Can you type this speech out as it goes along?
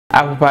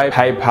Apple Pay,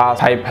 PayPass,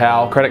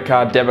 PayPal, credit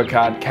card, debit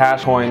card,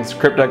 cash, coins,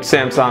 crypto,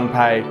 Samsung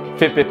Pay,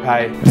 Fitbit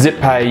Pay, Zip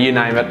Pay, you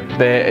name it.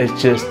 There is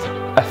just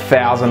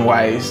 1,000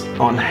 ways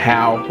on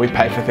how we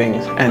pay for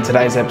things. And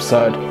today's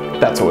episode,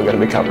 that's what we're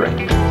going to be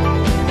covering.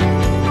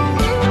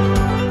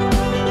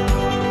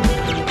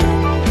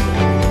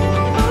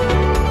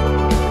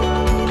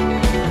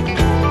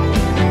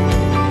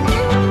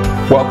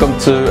 Welcome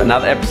to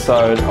another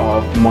episode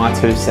of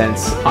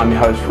My2Cents. I'm your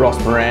host Ross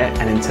Marais,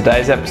 and in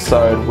today's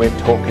episode we're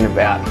talking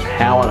about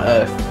how on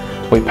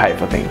earth we pay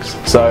for things.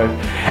 So,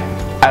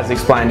 as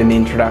explained in the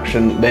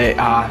introduction, there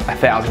are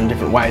 1,000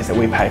 different ways that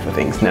we pay for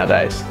things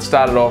nowadays. It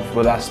started off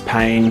with us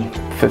paying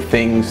for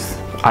things,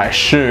 I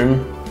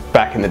assume,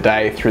 back in the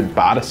day through the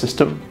barter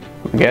system,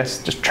 I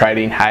guess, just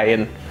trading hay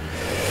and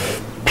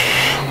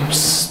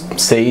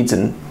seeds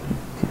and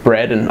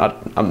bread, and I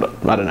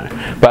don't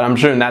know, but I'm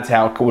sure that's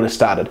how it would have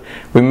started.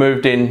 We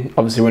moved in,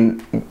 obviously when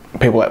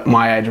people at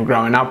my age were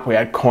growing up, we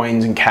had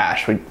coins and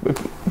cash. We'd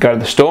go to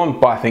the store and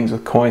buy things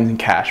with coins and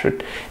cash.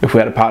 If we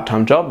had a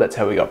part-time job, that's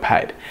how we got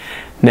paid.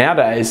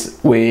 Nowadays,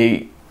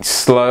 we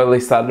slowly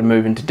started to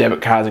move into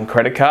debit cards and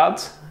credit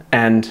cards,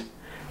 and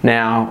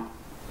now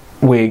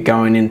we're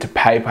going into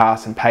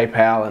PayPass and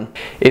PayPal, and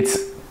it's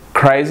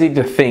crazy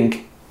to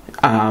think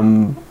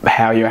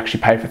how you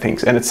actually pay for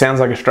things. And it sounds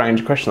like a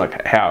strange question,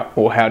 like how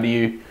do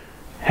you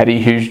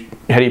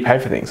pay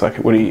for things? Like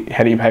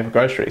how do you pay for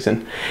groceries?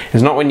 And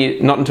it's not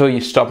until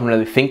you stop and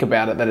really think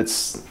about it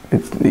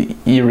that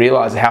you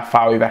realize how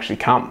far we've actually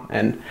come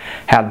and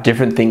how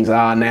different things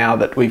are now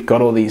that we've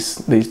got all these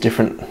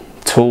different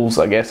tools,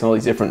 I guess, and all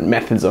these different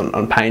methods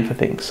on paying for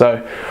things. So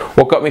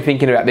what got me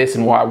thinking about this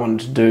and why I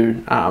wanted to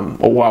do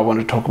or why I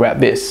wanted to talk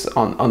about this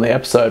on the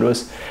episode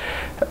was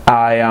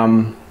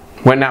I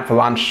went out for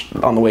lunch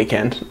on the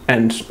weekend,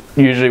 and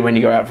usually when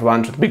you go out for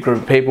lunch with a big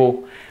group of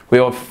people, we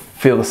all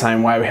feel the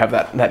same way. We have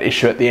that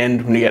issue at the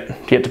end when you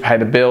get to pay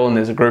the bill, and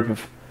there's a group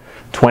of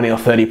 20 or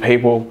 30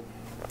 people,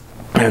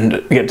 and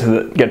you get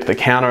to the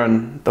counter,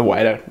 and the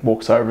waiter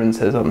walks over and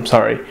says, "I'm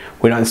sorry,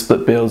 we don't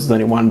split bills.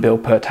 There's only one bill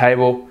per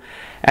table."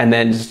 And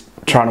then just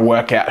trying to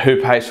work out who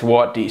pays for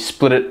what. Do you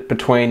split it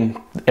between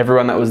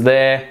everyone that was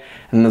there?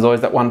 And there's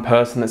always that one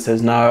person that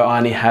says, "No, I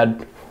only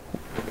had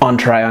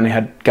entree, I only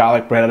had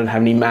garlic bread, I didn't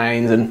have any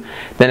mains," and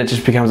then it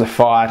just becomes a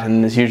fight,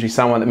 and there's usually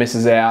someone that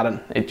misses out,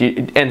 and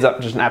it ends up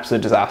just an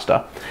absolute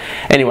disaster.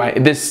 Anyway,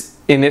 in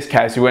this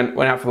case, we went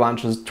out for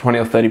lunch. It was 20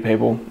 or 30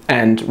 people,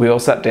 and we all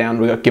sat down.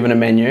 We got given a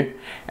menu,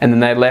 and then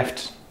they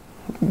left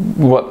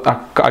what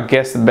I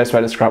guess the best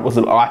way to describe it was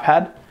an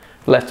iPad.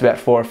 Left about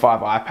 4 or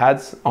 5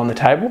 iPads on the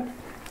table,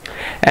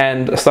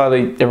 and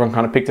slowly everyone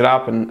kind of picked it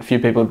up, and a few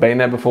people had been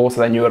there before, so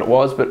they knew what it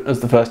was, but it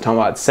was the first time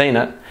I'd seen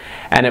it.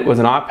 And it was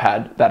an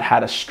iPad that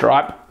had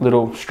a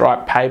little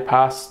Stripe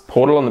PayPass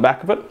portal on the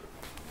back of it.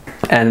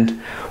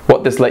 And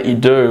what this let you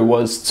do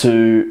was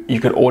you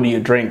could order your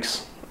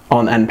drinks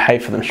on and pay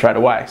for them straight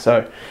away.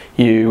 So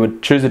you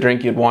would choose a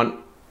drink you'd want,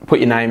 put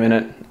your name in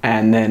it,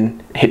 and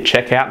then hit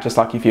checkout, just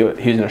like if you're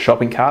using a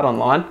shopping cart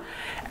online,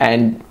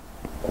 and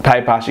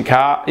PayPass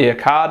your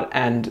card,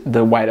 and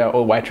the waiter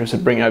or waitress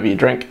would bring over your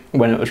drink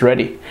when it was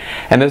ready.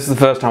 And this is the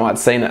first time I'd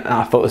seen it, and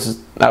I thought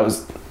that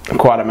was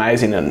quite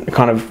amazing, and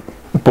kind of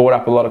brought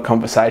up a lot of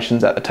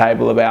conversations at the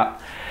table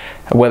about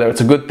whether it's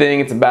a good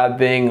thing, it's a bad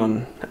thing,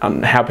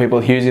 on how people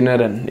are using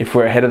it, and if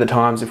we're ahead of the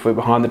times, if we're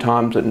behind the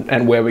times,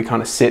 and where we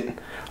kind of sit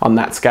on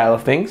that scale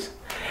of things.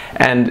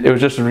 And it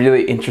was just a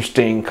really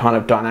interesting kind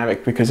of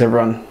dynamic, because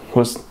everyone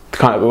was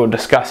we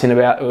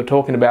were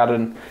talking about it,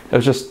 and it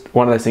was just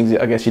one of those things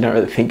that I guess you don't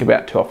really think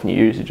about too often.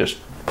 You just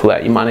pull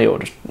out your money or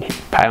just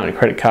pay on your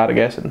credit card, I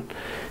guess, and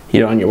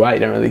you're on your way. You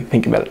don't really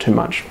think about it too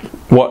much.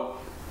 What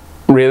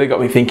really got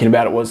me thinking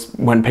about it was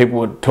when people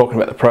were talking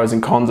about the pros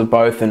and cons of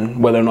both,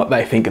 and whether or not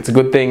they think it's a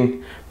good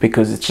thing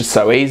because it's just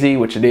so easy,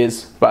 which it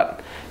is,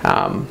 but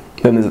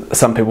then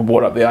some people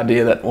brought up the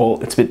idea that, well,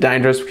 it's a bit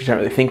dangerous because you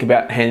don't really think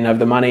about handing over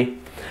the money.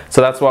 So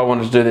that's why I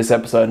wanted to do this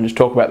episode and just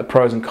talk about the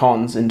pros and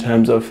cons in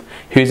terms of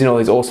using all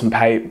these awesome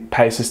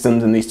pay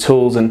systems and these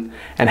tools, and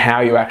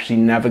how you actually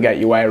navigate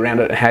your way around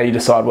it, and how you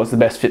decide what's the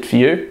best fit for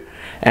you,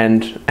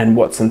 and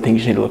what some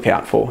things you need to look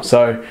out for.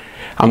 So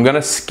I'm going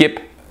to skip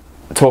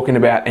talking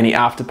about any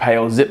Afterpay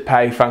or Zip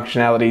Pay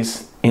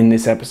functionalities in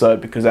this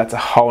episode, because that's a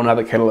whole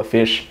nother kettle of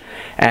fish,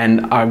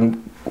 and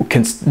I'm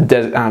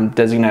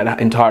designate an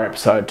entire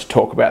episode to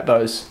talk about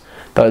those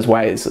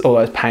ways, all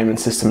those payment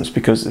systems,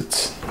 because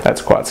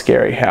that's quite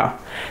scary how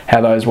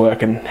those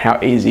work and how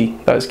easy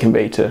those can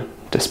be to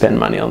spend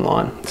money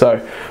online.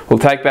 So we'll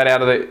take that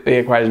out of the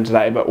equation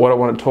today, but what I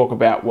want to talk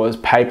about was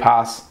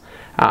PayPass,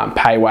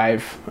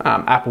 PayWave,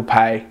 Apple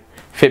Pay,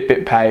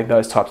 Fitbit Pay,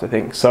 those types of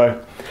things.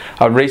 So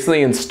I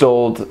recently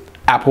installed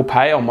Apple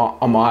Pay on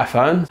my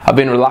iPhone. I've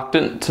been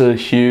reluctant to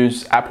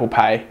use Apple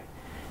Pay,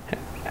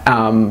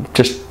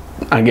 just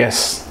I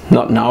guess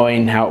not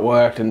knowing how it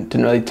worked, and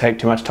didn't really take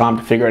too much time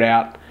to figure it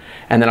out.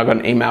 And then I got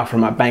an email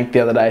from my bank the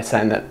other day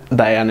saying that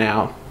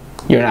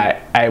you're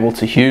now able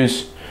to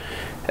use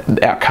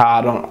our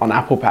card on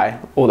Apple Pay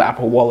or the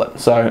Apple Wallet.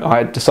 So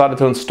I decided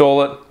to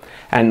install it,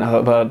 and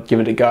I thought I'd give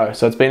it a go.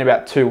 So it's been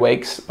about 2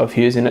 weeks of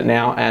using it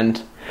now,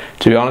 and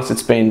to be honest,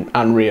 it's been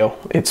unreal.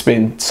 It's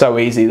been so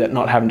easy that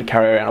not having to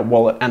carry around a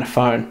wallet and a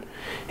phone.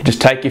 You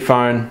just take your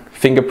phone,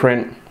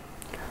 fingerprint,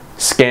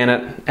 scan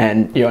it,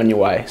 and you're on your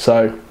way.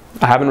 So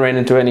I haven't ran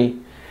into any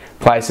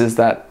places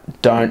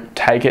that don't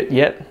take it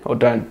yet, or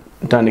don't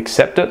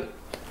accept it.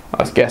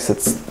 I guess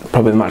it's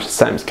probably much the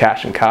same as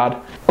cash and card.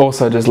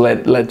 Also just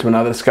led to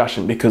another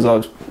discussion, because I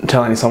was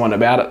telling someone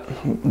about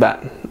it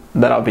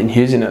that I've been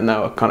using it, and they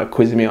were kind of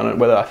quizzing me on it,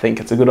 whether I think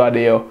it's a good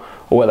idea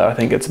or whether I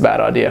think it's a bad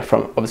idea,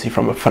 from obviously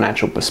from a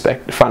financial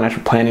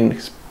planning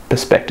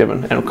perspective,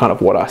 and kind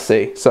of what I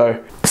see.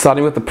 So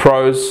starting with the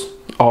pros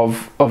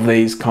of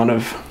these kind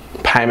of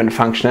payment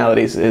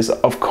functionalities is,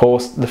 of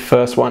course, the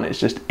first one is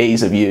just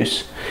ease of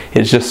use.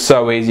 It's just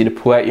so easy to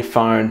pull out your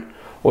phone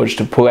or just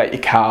to pull out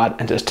your card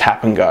and just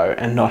tap and go,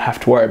 and not have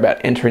to worry about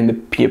entering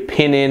your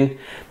PIN in,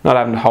 not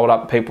having to hold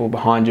up people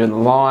behind you in the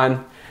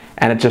line,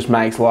 and it just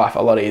makes life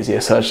a lot easier.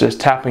 So it's just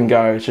tap and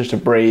go, it's just a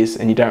breeze,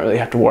 and you don't really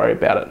have to worry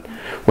about it.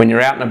 When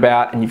you're out and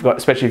about, and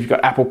especially if you've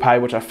got Apple Pay,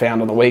 which I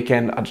found on the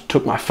weekend, I just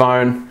took my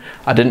phone,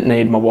 I didn't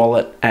need my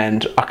wallet,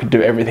 and I could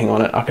do everything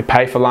on it. I could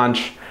pay for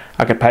lunch,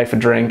 I could pay for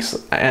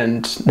drinks,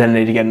 and then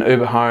need to get an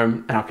Uber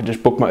home, and I could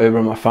just book my Uber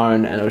on my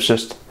phone, and it was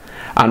just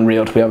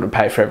unreal to be able to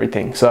pay for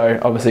everything. So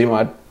obviously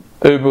my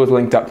Uber was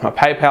linked up to my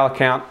PayPal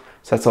account,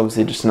 so that's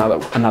obviously just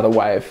another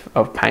way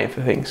of paying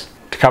for things.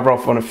 To cover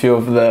off on a few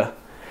of the,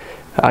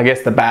 I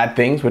guess, the bad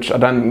things, which I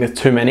don't think there's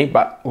too many,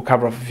 but we'll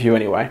cover off a few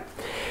anyway.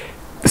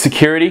 The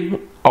security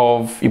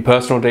of your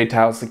personal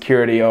details,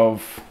 security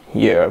of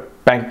your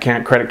bank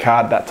account, credit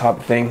card, that type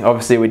of thing.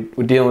 Obviously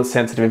we're dealing with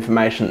sensitive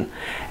information,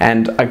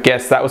 and I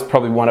guess that was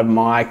probably one of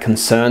my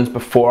concerns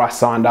before I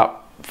signed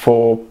up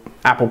for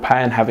Apple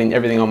Pay and having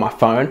everything on my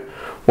phone,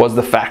 was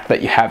the fact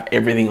that you have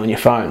everything on your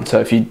phone. So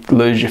if you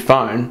lose your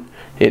phone,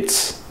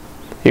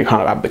 you're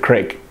kind of up the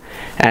creek.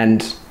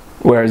 And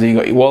whereas you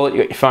got your wallet, you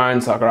got your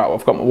phone, so I go, right, well,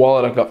 I've got my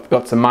wallet, I've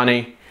got some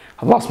money,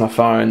 I've lost my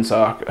phone,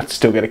 so I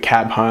still get a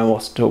cab home,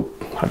 or still,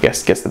 I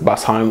guess, gets the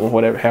bus home, or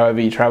whatever, however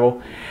you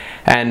travel.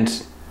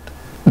 And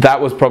that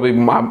was probably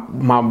my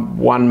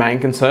one main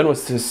concern,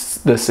 was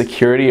just the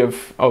security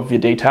of your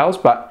details.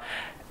 But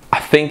I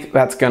think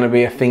that's going to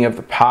be a thing of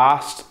the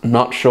past.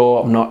 Not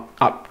sure, I'm not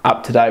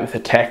up to date with the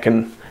tech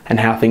and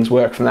how things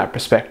work from that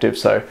perspective.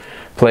 So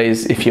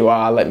please, if you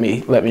are, let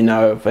me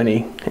know of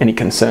any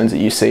concerns that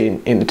you see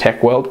in the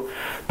tech world.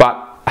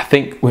 But I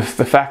think with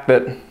the fact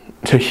that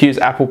to use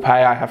Apple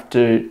Pay, I have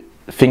to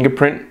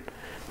fingerprint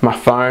my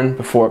phone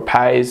before it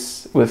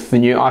pays. With the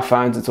new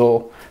iPhones, it's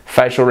all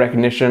facial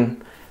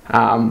recognition.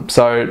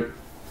 So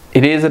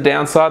it is a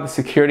downside, the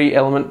security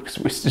element,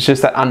 because it's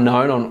just that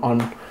unknown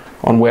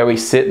on where we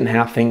sit and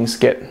how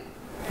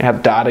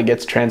data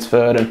gets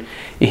transferred. And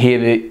you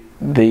hear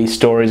the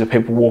stories of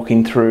people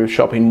walking through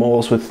shopping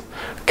malls with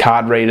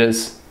card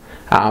readers,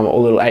 or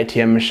little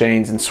ATM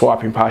machines, and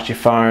swiping past your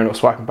phone or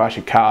swiping past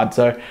your card.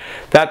 So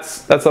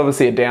that's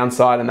obviously a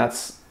downside, and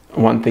that's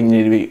one thing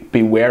you need to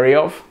be wary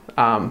of.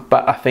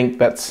 But I think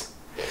that's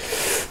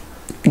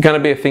going to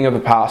be a thing of the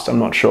past, I'm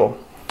not sure.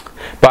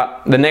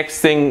 But the next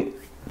thing,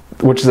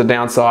 which is a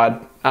downside,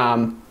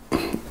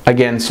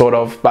 again, sort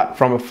of, but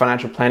from a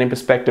financial planning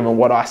perspective and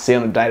what I see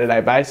on a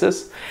day-to-day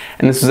basis,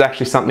 and this is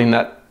actually something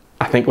that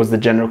I think was the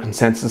general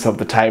consensus of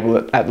the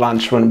table at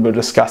lunch when we were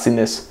discussing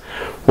this,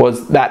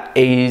 was that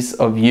ease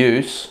of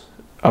use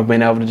of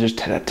being able to just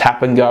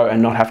tap and go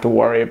and not have to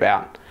worry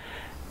about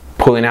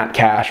pulling out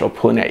cash or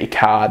pulling out your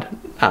card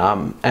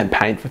and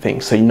paying for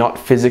things. So you're not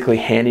physically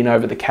handing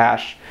over the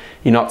cash.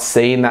 You're not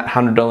seeing that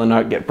 $100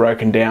 note get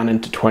broken down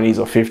into 20s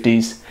or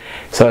 50s.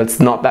 So it's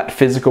not that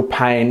physical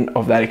pain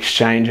of that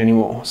exchange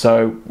anymore.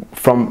 So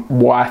from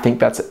why I think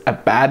that's a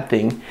bad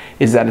thing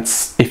is that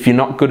if you're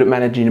not good at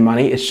managing your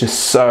money, it's just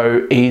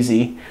so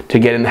easy to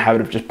get in the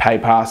habit of just pay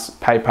pass,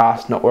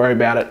 not worry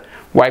about it.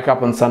 Wake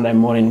up on Sunday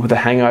morning with a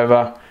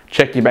hangover,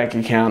 check your bank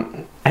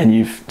account, and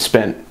you've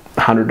spent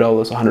 $100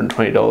 or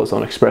 $120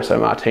 on espresso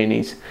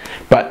martinis.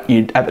 But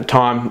at the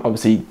time,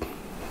 obviously,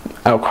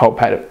 alcohol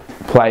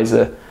plays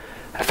a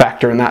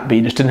factor in that, but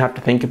you just didn't have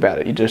to think about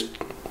it. You just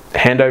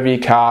hand over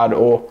your card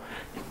or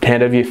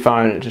hand over your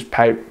phone and just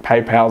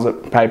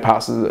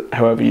PayPasses it,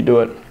 however you do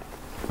it.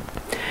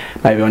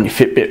 Maybe on your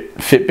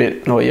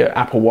Fitbit or your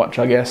Apple Watch,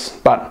 I guess.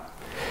 But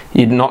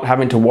you're not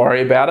having to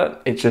worry about it.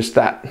 It's just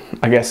that,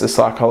 I guess, the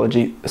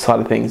psychology side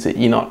of things, that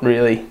you're not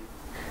really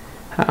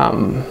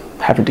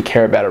having to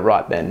care about it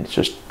right then. It's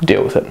just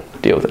deal with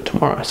it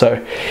tomorrow.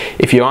 So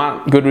if you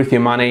aren't good with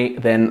your money,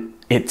 then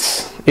it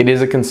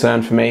is a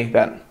concern for me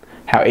that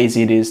how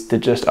easy it is to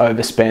just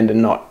overspend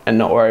and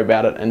not worry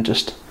about it, and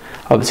just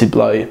obviously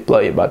blow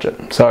your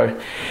budget. So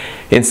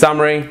in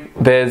summary,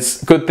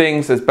 there's good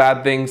things, there's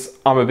bad things.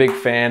 I'm a big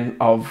fan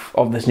of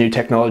this new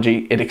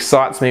technology. It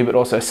excites me, but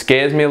also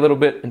scares me a little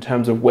bit in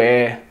terms of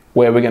where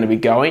we're going to be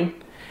going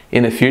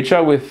in the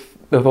future with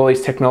all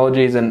these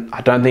technologies. And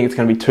I don't think it's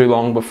going to be too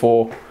long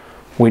before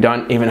we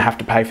don't even have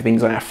to pay for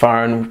things on our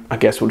phone. I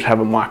guess we'll just have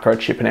a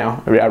microchip in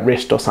our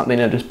wrist or something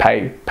and just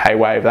pay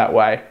wave that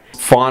way.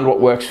 find what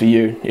works for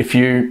you. If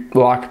you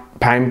like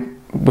paying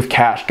with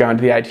cash, going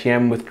to the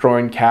ATM,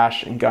 withdrawing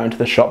cash and going to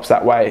the shops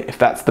that way, if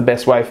that's the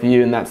best way for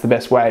you and that's the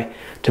best way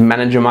to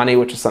manage your money,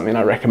 which is something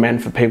I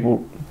recommend for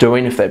people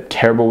doing if they're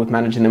terrible with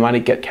managing their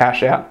money, get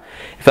cash out.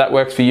 If that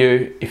works for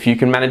you, if you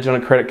can manage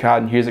on a credit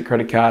card and use a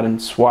credit card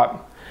and swipe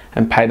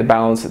and pay the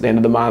balance at the end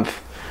of the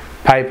month,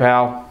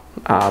 PayPal,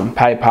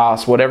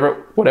 PayPass,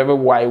 whatever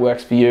way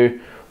works for you,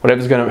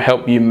 whatever's going to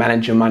help you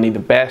manage your money the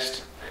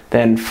best,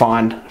 then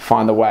find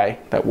the way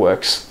that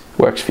works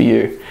for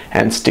you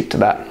and stick to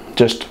that.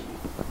 Just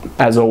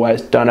as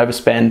always, don't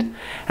overspend,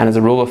 and as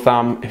a rule of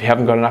thumb, if you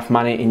haven't got enough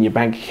money in your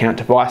bank account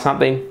to buy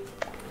something,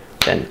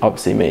 then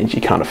obviously means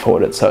you can't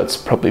afford it, so it's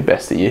probably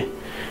best that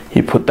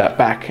you put that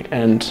back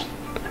and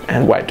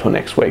wait till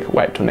next week,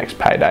 wait till next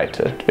payday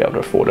to be able to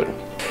afford it.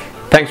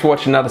 Thanks for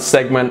watching another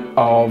segment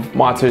of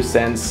My 2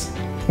 Cents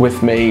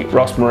with me,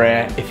 Ross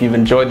Marais. If you've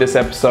enjoyed this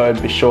episode,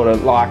 be sure to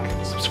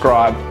like,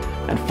 subscribe,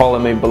 and follow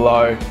me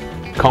below.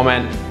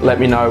 Comment, let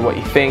me know what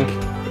you think.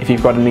 If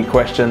you've got any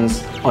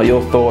questions or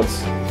your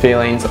thoughts,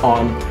 feelings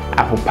on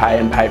Apple Pay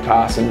and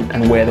PayPass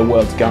and where the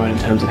world's going in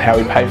terms of how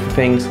we pay for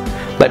things,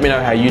 let me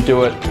know how you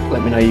do it.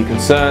 Let me know your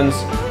concerns.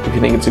 If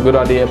you think it's a good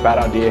idea, bad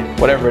idea,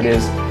 whatever it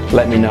is,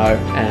 let me know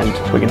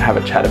and we can have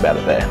a chat about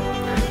it there.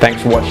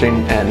 Thanks for watching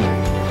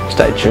and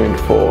stay tuned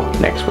for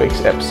next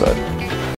week's episode.